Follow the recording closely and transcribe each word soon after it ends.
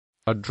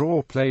A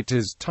draw plate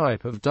is a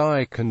type of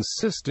die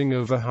consisting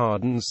of a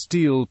hardened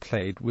steel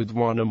plate with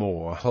one or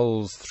more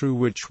holes through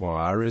which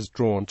wire is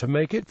drawn to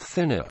make it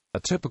thinner. A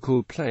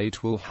typical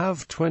plate will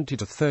have 20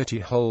 to 30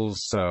 holes,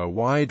 so a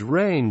wide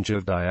range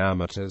of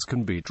diameters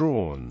can be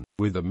drawn.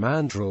 With a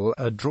mandrel,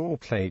 a draw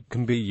plate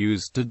can be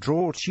used to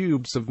draw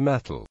tubes of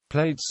metal.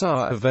 Plates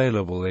are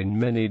available in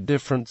many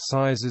different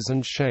sizes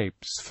and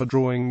shapes for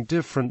drawing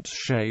different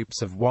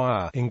shapes of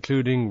wire,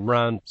 including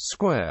round,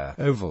 square,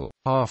 oval,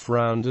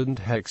 half-round and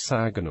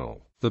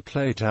hexagonal. The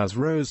plate has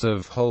rows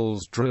of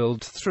holes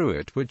drilled through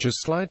it which are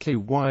slightly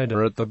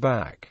wider at the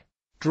back.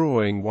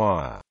 Drawing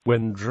wire.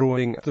 When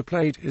drawing, the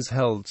plate is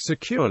held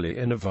securely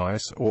in a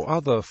vise or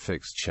other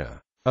fixture.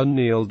 A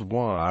annealed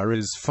wire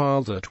is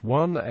filed at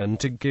one end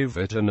to give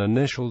it an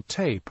initial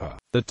taper.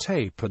 The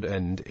tapered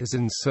end is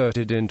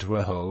inserted into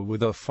a hole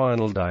with a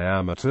final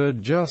diameter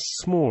just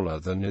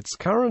smaller than its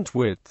current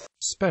width.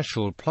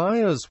 Special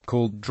pliers,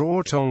 called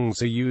draw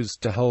tongs, are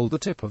used to hold the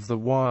tip of the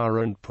wire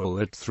and pull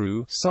it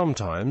through,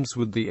 sometimes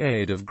with the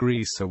aid of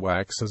grease or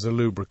wax as a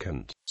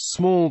lubricant.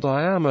 Small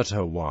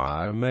diameter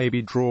wire may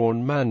be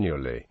drawn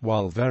manually,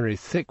 while very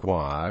thick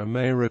wire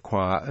may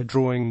require a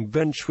drawing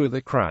bench with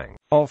a crank.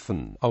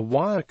 Often, a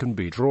wire can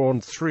be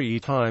drawn 3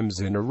 times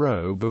in a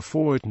row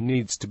before it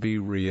needs to be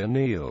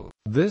re-annealed.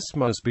 This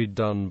must be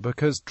done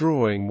because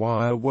drawing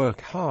wire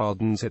work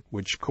hardens it,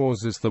 which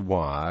causes the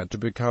wire to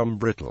become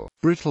brittle.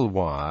 Brittle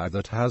wire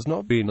that has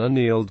not been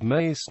annealed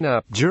may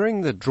snap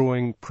during the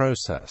drawing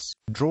process.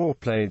 Draw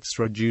plates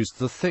reduce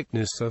the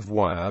thickness of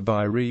wire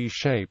by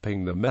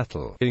reshaping the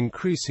metal,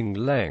 increasing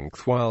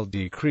length while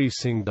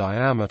decreasing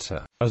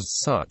diameter. As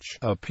such,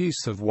 a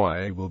piece of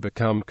wire will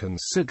become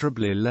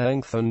considerably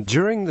lengthened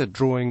during the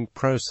drawing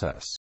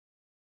process.